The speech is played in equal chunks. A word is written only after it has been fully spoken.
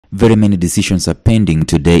Very many decisions are pending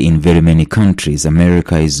today in very many countries.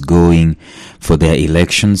 America is going for their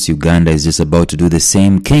elections. Uganda is just about to do the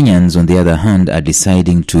same. Kenyans, on the other hand, are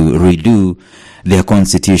deciding to redo their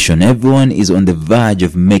constitution. Everyone is on the verge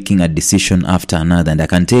of making a decision after another. And I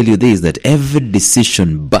can tell you this, that every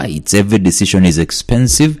decision bites, every decision is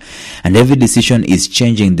expensive, and every decision is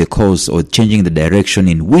changing the course or changing the direction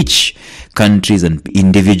in which countries and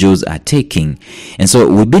individuals are taking. And so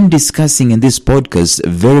we've been discussing in this podcast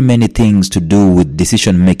very many things to do with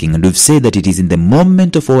decision making, and we've said that it is in the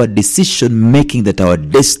moment of our decision making that our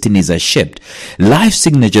destinies are shaped. Life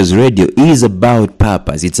Signatures Radio is about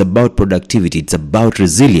purpose, it's about productivity, it's about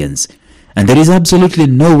resilience. And there is absolutely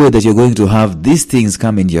no way that you're going to have these things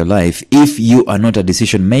come into your life if you are not a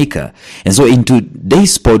decision maker. And so in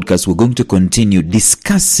today's podcast, we're going to continue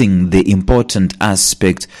discussing the important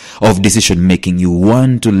aspect of decision making. You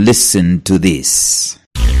want to listen to this.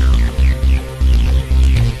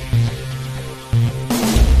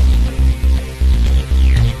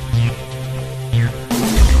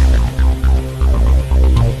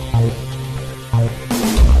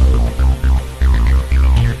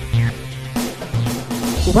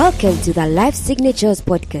 Welcome to the Life Signatures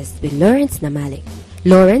podcast with Lawrence Namale.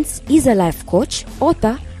 Lawrence is a life coach,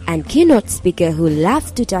 author, and keynote speaker who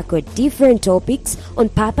loves to tackle different topics on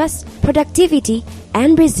purpose, productivity,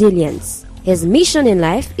 and resilience. His mission in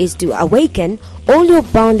life is to awaken all your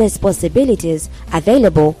boundless possibilities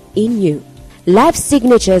available in you. Life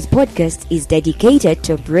Signatures podcast is dedicated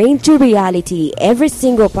to bring to reality every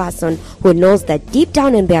single person who knows that deep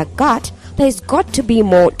down in their gut, there's got to be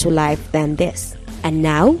more to life than this. And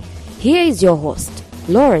now, here is your host,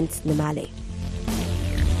 Lawrence Namale.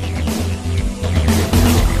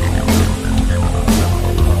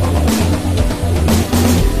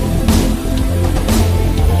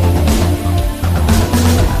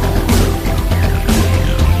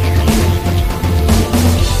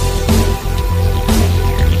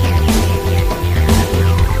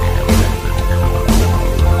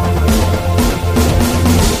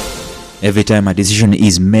 Every time a decision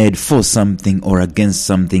is made for something or against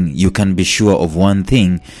something, you can be sure of one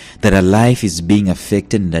thing, that a life is being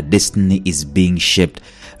affected and a destiny is being shaped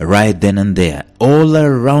right then and there. All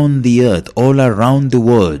around the earth, all around the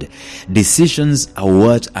world, decisions are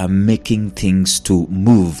what are making things to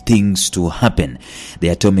move, things to happen. The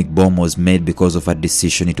atomic bomb was made because of a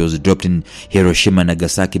decision. It was dropped in Hiroshima and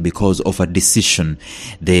Nagasaki because of a decision.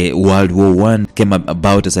 The World War I came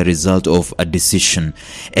about as a result of a decision.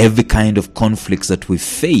 Every kind of conflicts that we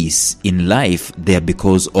face in life, they are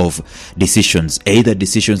because of decisions. Either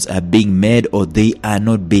decisions are being made or they are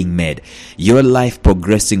not being made. Your life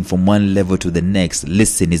progressing from one level to the next,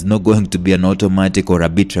 listen, is not going to be an automatic or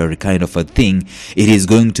arbitrary kind of a thing. It is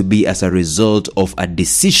going to be as a result of a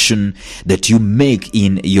decision that you make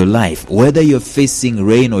in your life. Whether you're facing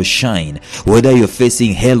rain or shine, whether you're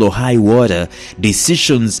facing hell or high water,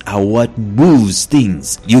 decisions are what moves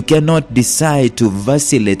things. You cannot decide to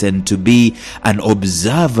vacillate and to be an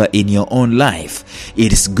observer in your own life.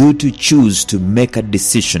 It is good to choose to make a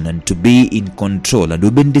decision and to be in control. And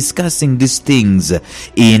we've been discussing these things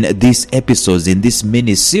in these episodes, in this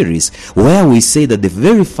mini series, where we say that the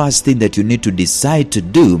very first thing that you need to decide to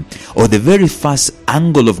do, or the very first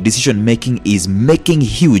angle of decision making, is making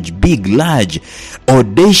huge, big, large,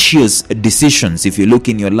 audacious decisions. If you look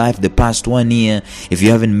in your life the past 1 year, if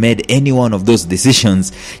you haven't made any one of those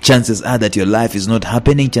decisions, chances are that your life is not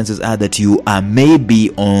happening. Chances are that you are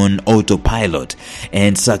maybe on autopilot.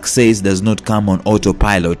 And success does not come on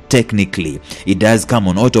autopilot. Technically, it does come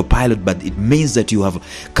on autopilot, but it means that you have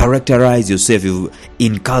characterized yourself, you've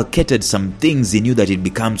inculcated some things in you that it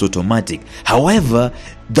becomes automatic. However,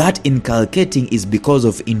 that inculcating is because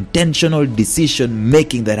of intentional decision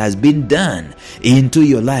making that has been done into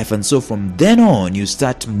your life. And so from then on, you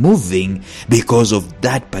start moving because of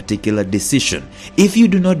that particular decision. If you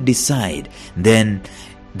do not decide, then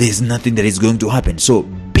there's nothing that is going to happen. So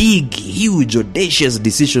big, huge, audacious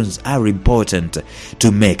decisions are important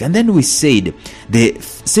to make. And then we said the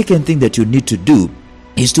second thing that you need to do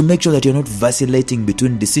is to make sure that you're not vacillating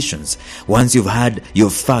between decisions. Once you've had your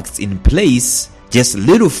facts in place, just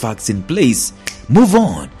little facts in place, move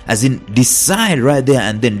on. As in, decide right there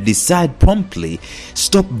and then decide promptly.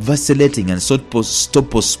 Stop vacillating and stop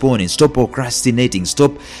postponing, stop procrastinating,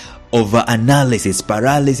 stop over-analysis,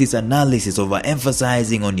 paralysis analysis,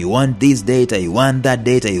 over-emphasizing on you want this data, you want that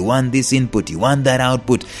data, you want this input, you want that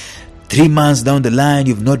output. 3 months down the line,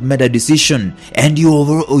 you've not made a decision, and you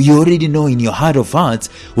already know in your heart of hearts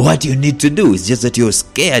what you need to do. It's just that you're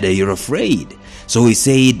scared, you're afraid. So we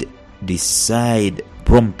said, decide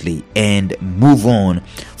promptly and move on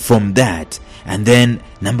from that. And then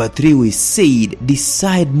number 3, we said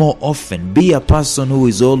decide more often. Be a person who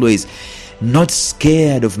is always not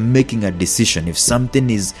scared of making a decision. If something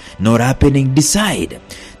is not happening, decide.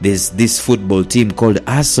 There's this football team called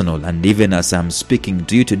Arsenal, and even as I'm speaking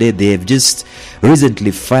to you today, they have just recently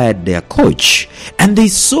fired their coach, and they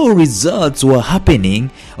saw results were happening.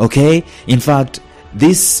 Okay, in fact,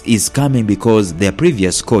 this is coming because their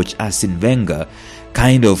previous coach, Arsene Wenger,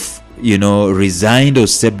 kind of resigned or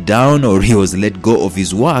stepped down, or he was let go of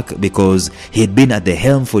his work because he had been at the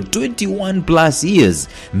helm for 21 plus years,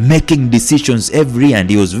 making decisions every year, and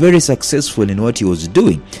he was very successful in what he was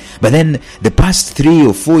doing. But then the past 3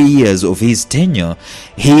 or 4 years of his tenure,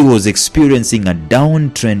 he was experiencing a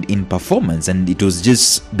downtrend in performance, and it was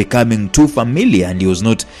just becoming too familiar, and he was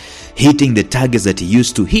not hitting the targets that he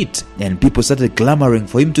used to hit, and people started clamoring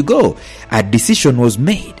for him to go. A decision was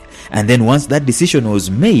made. And then once that decision was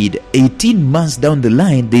made, 18 months down the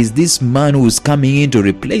line, there's this man who's coming in to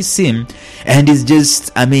replace him. And it's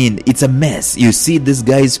just, it's a mess. You see these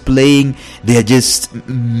guys playing, they're just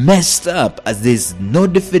messed up, as there's no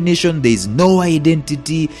definition, there's no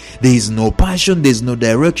identity, there's no passion, there's no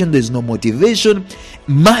direction, there's no motivation,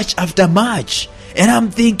 match after match. And I'm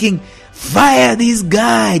thinking, fire this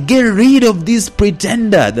guy, get rid of this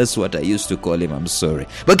pretender. That's what I used to call him, I'm sorry,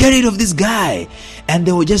 but get rid of this guy. And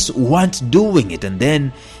they were just weren't doing it. And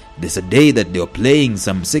then there's a day that they were playing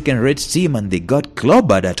some second-rate team and they got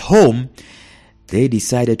clobbered at home. They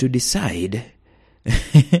decided to decide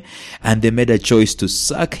and they made a choice to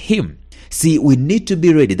sack him. See, we need to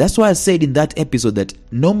be ready. That's why I said in that episode that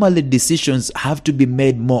normally decisions have to be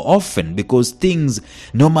made more often, because things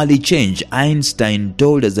normally change. Einstein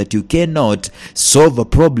told us that you cannot solve a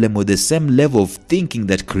problem with the same level of thinking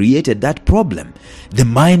that created that problem. The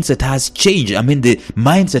mindset has changed. The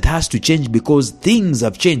mindset has to change because things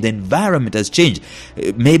have changed. The environment has changed.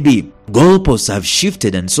 Maybe goalposts have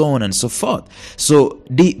shifted and so on and so forth. So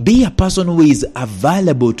be a person who is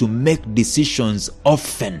available to make decisions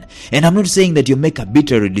often. And I'm not saying that you make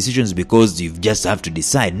arbitrary decisions because you just have to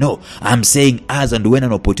decide. No, I'm saying as and when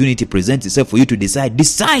an opportunity presents itself for you to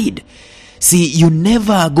decide. See, you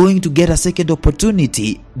never are going to get a second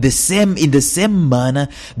opportunity in the same manner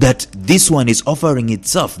that this one is offering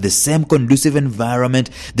itself, the same conducive environment,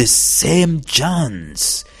 the same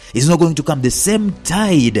chance. It's not going to come. The same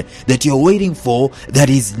tide that you're waiting for that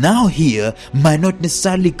is now here might not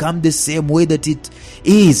necessarily come the same way that it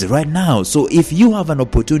is right now. So if you have an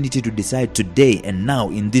opportunity to decide today and now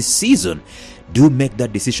in this season, do make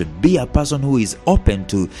that decision. Be a person who is open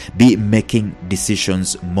to be making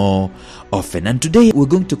decisions more often. And today we're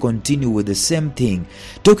going to continue with the same thing,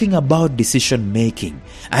 talking about decision making.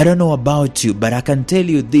 I don't know about you, but I can tell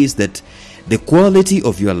you this, that the quality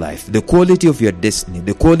of your life, the quality of your destiny,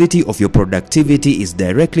 the quality of your productivity is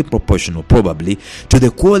directly proportional, probably, to the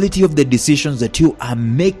quality of the decisions that you are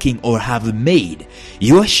making or have made.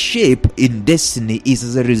 Your shape in destiny is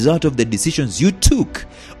as a result of the decisions you took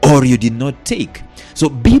or you did not take. So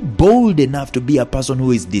be bold enough to be a person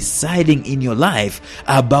who is deciding in your life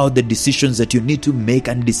about the decisions that you need to make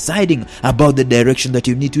and deciding about the direction that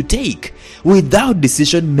you need to take. Without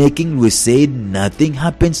decision making, we said, nothing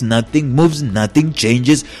happens, nothing moves, nothing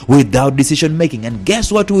changes without decision making. And guess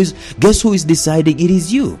who is deciding? It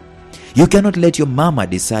is you. You cannot let your mama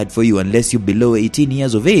decide for you unless you're below 18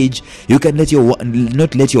 years of age. You can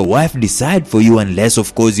not let your wife decide for you unless,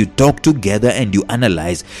 of course, you talk together and you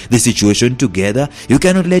analyze the situation together. You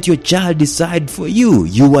cannot let your child decide for you.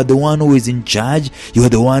 You are the one who is in charge. You are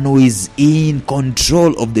the one who is in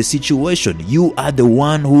control of the situation. You are the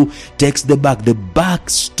one who takes the back. The back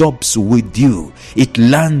stops with you. It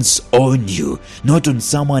lands on you, not on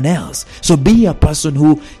someone else. So be a person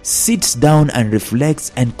who sits down and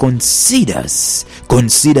reflects and consider this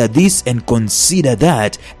and consider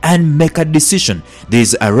that and make a decision.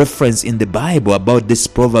 There's a reference in the Bible about this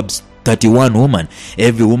Proverbs 31 woman.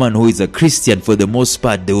 Every woman who is a Christian, for the most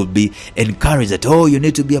part, they will be encouraged that, you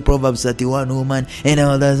need to be a Proverbs 31 woman and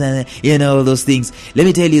all those, all those things. Let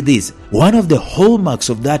me tell you this. One of the hallmarks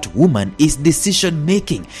of that woman is decision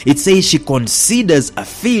making. It says she considers a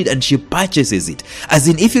field and she purchases it. As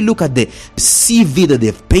in, if you look at the CV that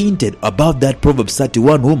they've painted about that Proverbs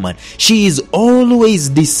 31 woman, she is always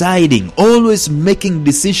deciding, always making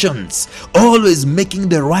decisions, always making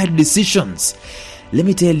the right decisions. Let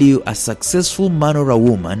me tell you, a successful man or a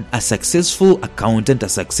woman, a successful accountant, a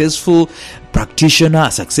successful practitioner,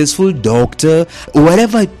 a successful doctor,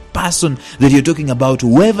 whatever person that you're talking about,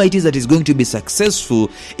 whoever it is that is going to be successful,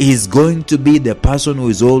 is going to be the person who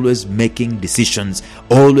is always making decisions.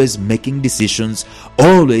 Always making decisions.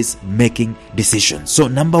 Always making decisions. So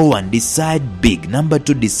number 1, decide big. Number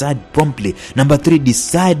 2, decide promptly. Number 3,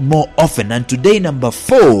 decide more often. And today, number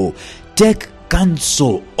 4, take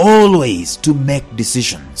counsel always to make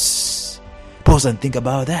decisions. Pause and think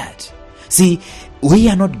about that. See, we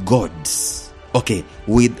are not gods. Okay,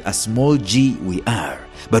 with a small g we are,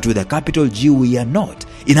 but with a capital G we are not.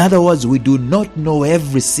 In other words, we do not know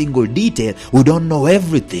every single detail. We don't know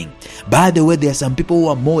everything. By the way, there are some people who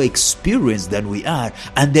are more experienced than we are,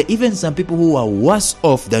 and there are even some people who are worse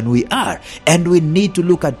off than we are. And we need to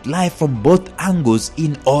look at life from both angles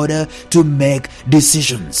in order to make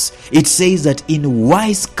decisions. It says that in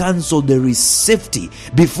wise counsel there is safety.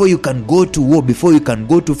 Before you can go to war, before you can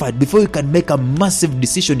go to fight, before you can make a massive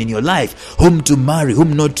decision in your life, whom to marry,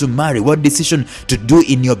 whom not to marry, what decision to do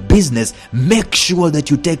in your business, make sure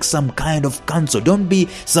that you take some kind of counsel. Don't be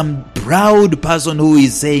some proud person who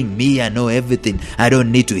is saying, me, I know everything. I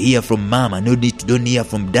don't need to hear from mom. I don't hear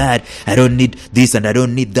from dad. I don't need this and I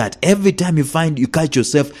don't need that. Every time you catch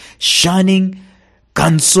yourself shunning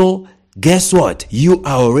counsel, guess what? You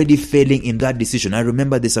are already failing in that decision. I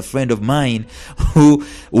remember there's a friend of mine who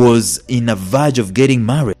was in a verge of getting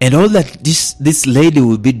married. And all that this lady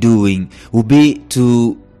will be doing will be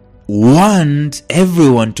to want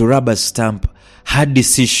everyone to rubber stamp her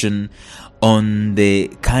decision on the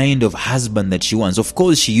kind of husband that she wants. Of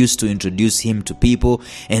course, she used to introduce him to people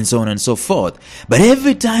and so on and so forth. But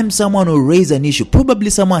every time someone will raise an issue, probably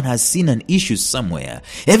someone has seen an issue somewhere.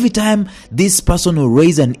 Every time this person will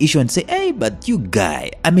raise an issue and say, hey, but you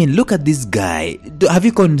guy, I mean, look at this guy. Have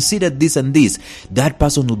you considered this and this? That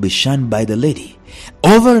person will be shunned by the lady.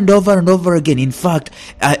 Over and over and over again. In fact,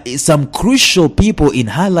 some crucial people in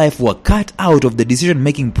her life were cut out of the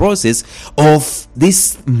decision-making process of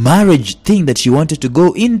this marriage thing that she wanted to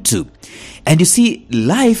go into. And you see,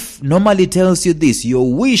 life normally tells you this: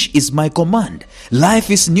 your wish is my command. Life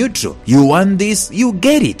is neutral. You want this, you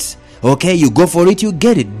get it. Okay, you go for it, you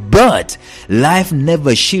get it. But life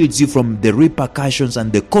never shields you from the repercussions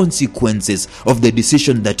and the consequences of the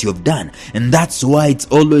decision that you've done. And that's why it's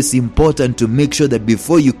always important to make sure that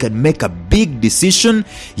before you can make a big decision,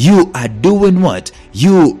 you are doing what?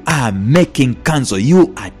 You are making counsel.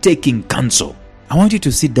 You are taking counsel. I want you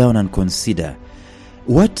to sit down and consider,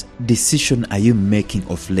 what decision are you making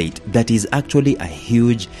of late that is actually a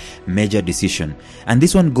huge, major decision? And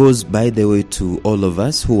this one goes, by the way, to all of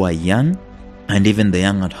us who are young and even the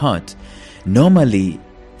young at heart. Normally,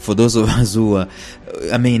 for those of us who are,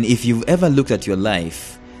 if you've ever looked at your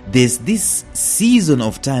life, there's this season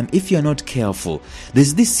of time, if you're not careful,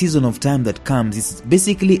 there's this season of time that comes. It's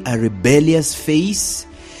basically a rebellious phase.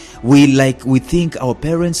 We think our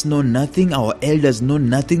parents know nothing, our elders know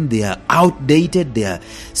nothing, they are outdated, they are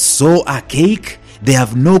so archaic, they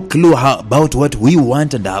have no clue about what we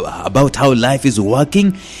want and about how life is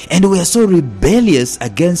working, and we are so rebellious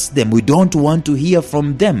against them. We don't want to hear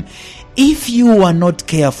from them. If you are not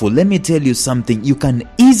careful, let me tell you something, you can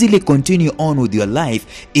easily continue on with your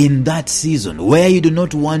life in that season where you do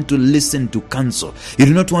not want to listen to counsel. You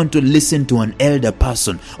do not want to listen to an elder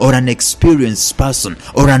person or an experienced person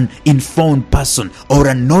or an informed person or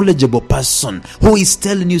a knowledgeable person who is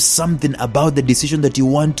telling you something about the decision that you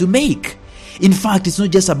want to make. In fact, it's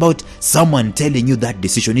not just about someone telling you that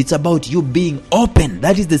decision. It's about you being open.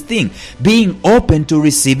 That is the thing. Being open to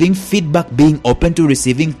receiving feedback, being open to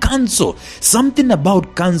receiving counsel. Something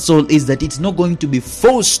about counsel is that it's not going to be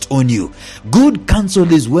forced on you. Good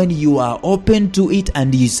counsel is when you are open to it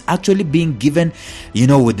and is actually being given,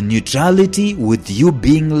 with neutrality, with you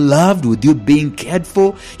being loved, with you being cared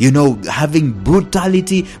for, having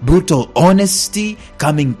brutal honesty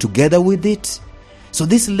coming together with it. So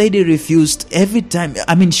this lady refused every time.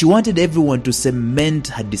 She wanted everyone to cement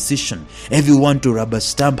her decision, everyone to rubber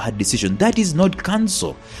stamp her decision. That is not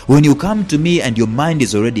counsel. When you come to me and your mind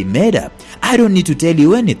is already made up, I don't need to tell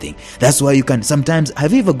you anything. That's why you can sometimes,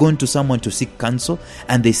 have you ever gone to someone to seek counsel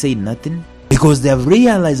and they say nothing? Because they have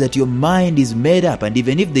realized that your mind is made up, and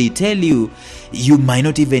even if they tell you, you might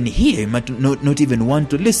not even hear, you might not even want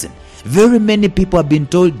to listen. Very many people have been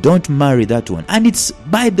told, don't marry that one. And it's,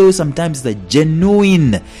 by the way, sometimes it's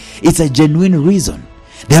a genuine reason.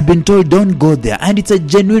 They have been told, don't go there, and it's a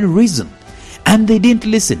genuine reason. And they didn't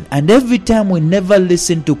listen. And every time we never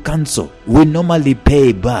listen to counsel, we normally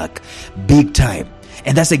pay back big time.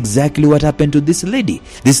 And that's exactly what happened to this lady.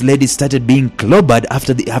 This lady started being clobbered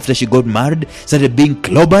after she got married, started being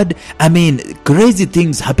clobbered. I mean, crazy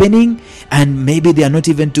things happening, and maybe they are not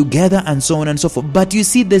even together, and so on and so forth. But you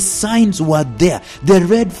see, the signs were there. The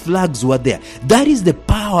red flags were there. That is the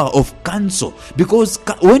power of counsel. Because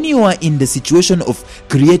when you are in the situation of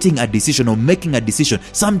creating a decision or making a decision,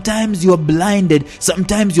 sometimes you are blinded.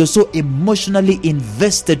 Sometimes you're so emotionally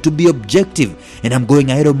invested to be objective. And I'm going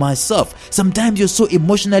ahead of myself. Sometimes you're so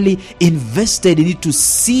emotionally invested in it to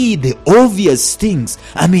see the obvious things.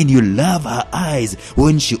 I mean, you love her eyes.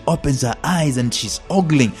 When she opens her eyes and she's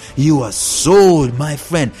ogling, you are so, my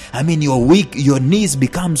friend, I mean, you're weak. Your knees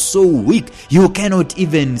become so weak. You cannot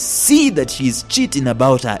even see that she's cheating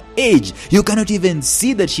about her age. You cannot even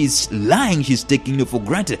see that she's lying. She's taking you for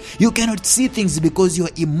granted. You cannot see things because you're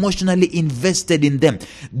emotionally invested in them.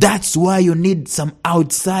 That's why you need some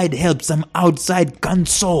outside help, some outside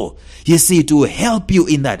counsel. You see, to help you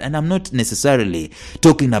in that. And I'm not necessarily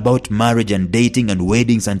talking about marriage and dating and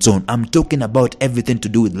weddings and so on. I'm talking about everything to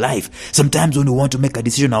do with life. Sometimes when we want to make a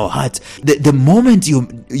decision, our heart, the moment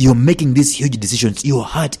you're making these huge decisions, your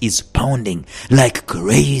heart is pounding like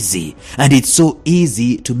crazy. And it's so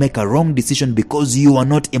easy to make a wrong decision because you are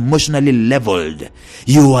not emotionally leveled.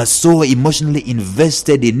 You are so emotionally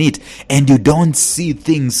invested in it and you don't see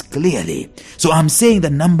things clearly. So I'm saying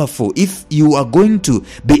that number 4, if you are going to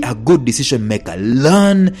be a good decision maker,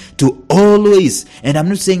 learn to always, and I'm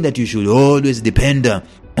not saying that you should always depend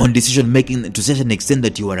on decision making to such an extent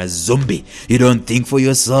that you are a zombie. You don't think for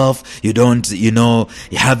yourself. You don't,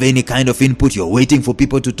 have any kind of input. You're waiting for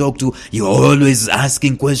people to talk to. You're always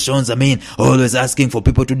asking questions. I mean, always asking for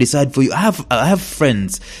people to decide for you. I have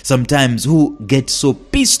friends sometimes who get so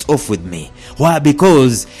pissed off with me. Why?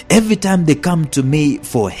 Because every time they come to me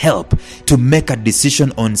for help to make a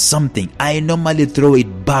decision on something, I normally throw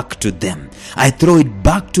it back to them. I throw it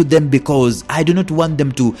back to them because I do not want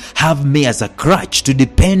them to have me as a crutch to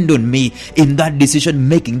depend on me in that decision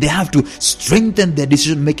making. They have to strengthen their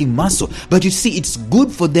decision making muscle. But you see, it's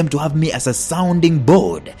good for them to have me as a sounding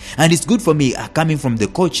board. And it's good for me coming from the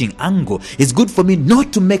coaching angle. It's good for me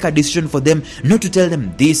not to make a decision for them, not to tell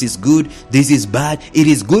them this is good, this is bad. It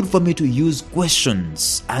is good for me to use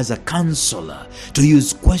questions as a counselor, to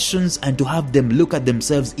use questions and to have them look at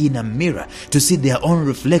themselves in a mirror, to see their own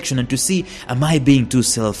reflection and to see, am I being too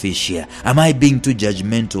selfish here? Am I being too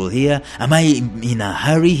judgmental here? Am I in a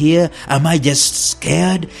hurry here? Am I just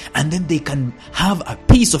scared? And then they can have a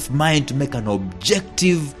peace of mind to make an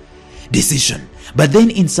objective decision. But then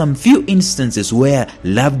in some few instances where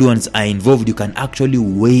loved ones are involved, you can actually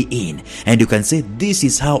weigh in and you can say, this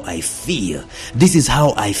is how I feel. This is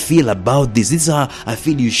how I feel about this. This is how I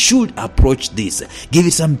feel you should approach this. Give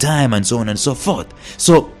it some time and so on and so forth.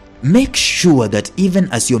 So make sure that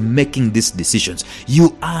even as you're making these decisions,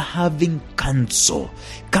 you are having counsel.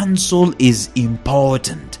 Counsel is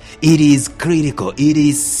important. It is critical. It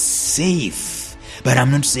is safe. But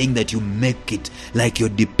I'm not saying that you make it like you're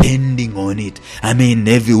depending on it. I mean,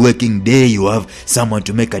 every working day you have someone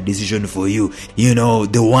to make a decision for you.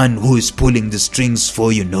 The one who is pulling the strings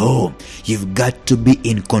for you. No, you've got to be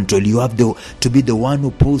in control. You have to be the one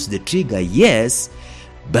who pulls the trigger, yes,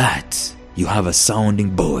 but you have a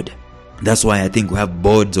sounding board. That's why I think we have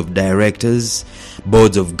boards of directors,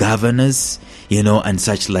 boards of governors, and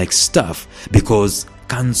such like stuff, because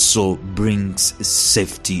counsel brings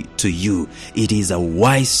safety to you. It is a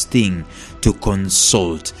wise thing to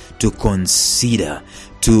consult, to consider,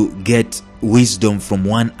 to get wisdom from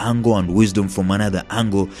one angle and wisdom from another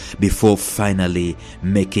angle before finally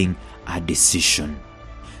making a decision.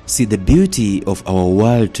 See, the beauty of our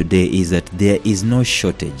world today is that there is no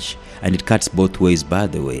shortage, and it cuts both ways, by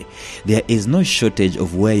the way. There is no shortage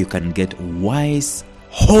of where you can get wise,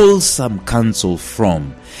 wholesome counsel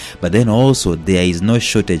from, but then also there is no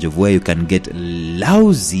shortage of where you can get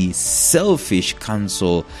lousy, selfish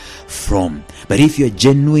counsel from. But if you're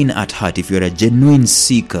genuine at heart, if you're a genuine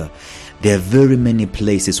seeker, there are very many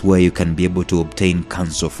places where you can be able to obtain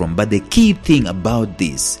counsel from. But the key thing about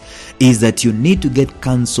this is that you need to get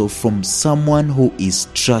counsel from someone who is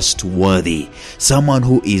trustworthy, someone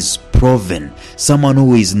who is proven, someone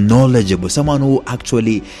who is knowledgeable, someone who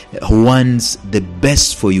actually wants the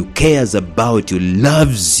best for you, cares about you,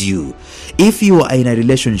 loves you. If you are in a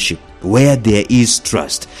relationship where there is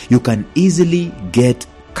trust, you can easily get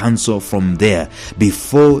counsel from there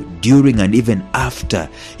before, during, and even after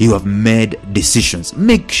you have made decisions.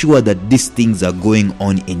 Make sure that these things are going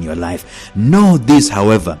on in your life. Know this,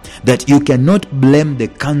 however, that you cannot blame the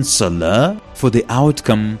counselor for the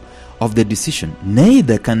outcome of the decision.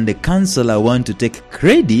 Neither can the counselor want to take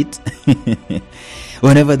credit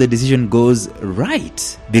whenever the decision goes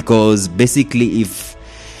right. Because basically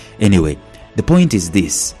anyway, the point is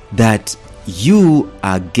this, that you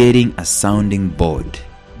are getting a sounding board,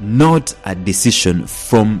 not a decision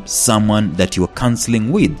from someone that you're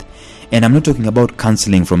counseling with. And I'm not talking about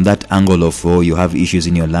counseling from that angle of, you have issues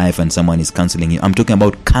in your life and someone is counseling you. I'm talking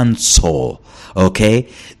about counsel, okay?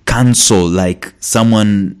 Counsel, like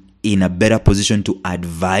someone in a better position to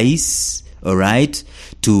advise, all right?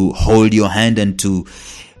 To hold your hand and to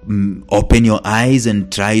open your eyes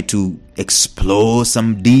and try to explore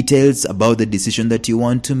some details about the decision that you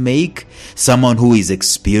want to make. Someone who is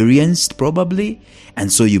experienced, probably.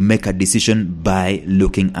 And so you make a decision by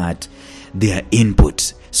looking at their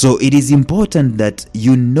input. So it is important that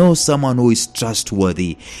you know someone who is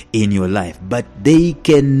trustworthy in your life, but they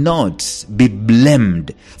cannot be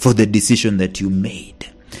blamed for the decision that you made.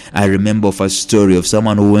 I remember of a story of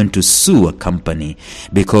someone who went to sue a company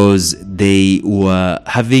because they were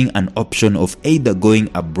having an option of either going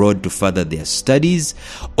abroad to further their studies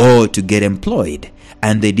or to get employed,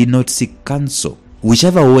 and they did not seek counsel.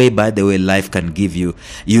 Whichever way, by the way, life can give you,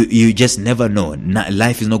 you just never know.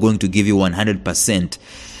 Life is not going to give you 100%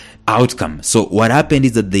 outcome. So what happened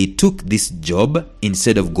is that they took this job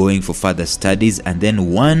instead of going for further studies, and then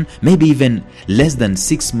maybe even less than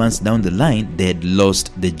 6 months down the line, they had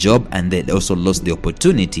lost the job and they also lost the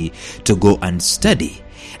opportunity to go and study.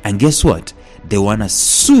 And guess what? They want to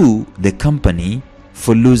sue the company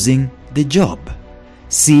for losing the job.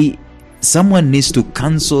 See, someone needs to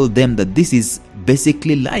counsel them that this is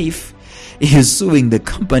basically life. You're suing the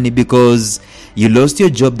company because you lost your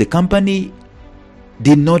job. The company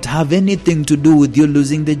did not have anything to do with you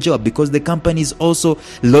losing the job, because the company's also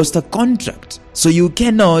lost a contract. So you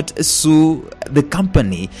cannot sue the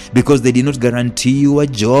company because they did not guarantee you a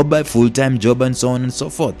job, a full-time job, and so on and so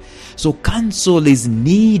forth. So counsel is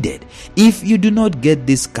needed. If you do not get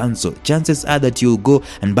this counsel, chances are that you'll go,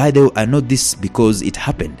 and by the way, I know this because it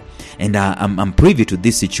happened. And I'm privy to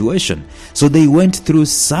this situation. So they went through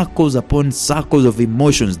circles upon circles of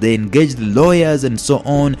emotions. They engaged lawyers and so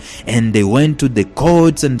on. And they went to the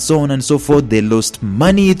courts and so on and so forth. They lost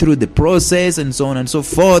money through the process and so on and so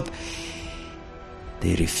forth.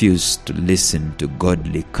 They refused to listen to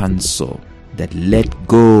godly counsel that let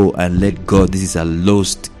go and let God. This is a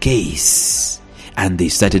lost case. And they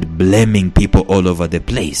started blaming people all over the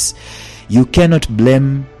place. You cannot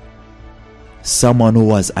blame someone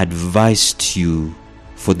who has advised you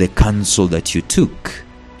for the counsel that you took,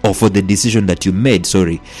 or for the decision that you made.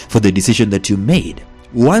 For the decision that you made.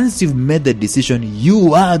 Once you've made the decision,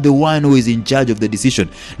 you are the one who is in charge of the decision,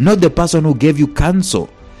 not the person who gave you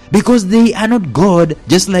counsel, because they are not God,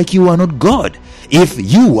 just like you are not God. If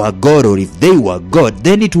you were God, or if they were God,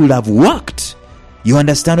 then it would have worked. You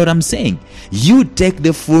understand what I'm saying? You take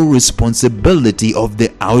the full responsibility of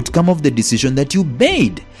the outcome of the decision that you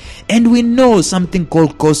made. And we know something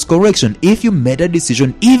called course correction. If you made a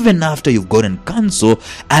decision even after you've gotten counsel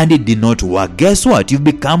and it did not work, guess what? You've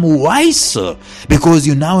become wiser, because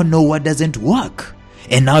you now know what doesn't work.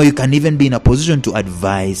 And now you can even be in a position to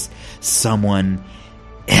advise someone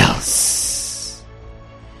else.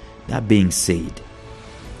 That being said,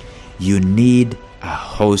 you need a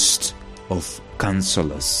host of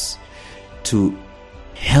counselors to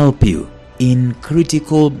help you in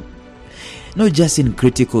not just in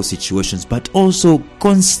critical situations, but also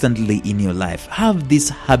constantly in your life. Have this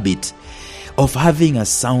habit of having a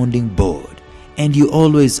sounding board. And you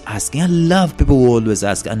always ask. I love people who always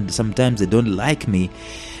ask, and sometimes they don't like me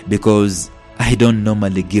because I don't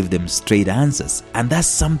normally give them straight answers. And that's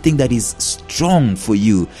something that is strong for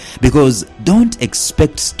you, because don't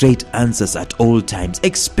expect straight answers at all times.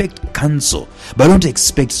 Expect counsel, but don't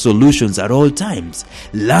expect solutions at all times.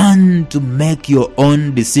 Learn to make your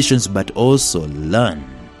own decisions, but also learn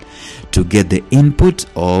to get the input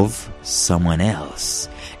of someone else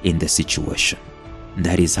in the situation.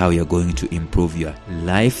 That is how you're going to improve your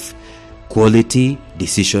life quality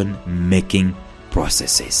decision making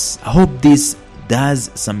processes. I hope this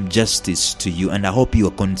does some justice to you, and I hope you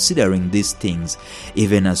are considering these things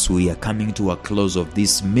even as we are coming to a close of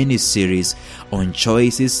this mini series on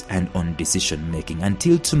choices and on decision making.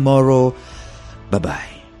 Until tomorrow,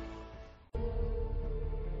 bye-bye.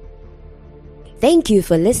 Thank you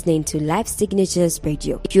for listening to Life Signatures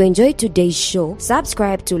Radio. If you enjoyed today's show,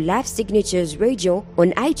 subscribe to Life Signatures Radio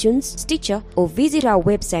on iTunes, Stitcher, or visit our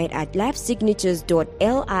website at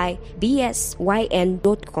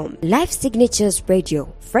lifesignatures.libsyn.com. Life Signatures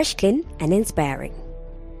Radio, fresh, clean, and inspiring.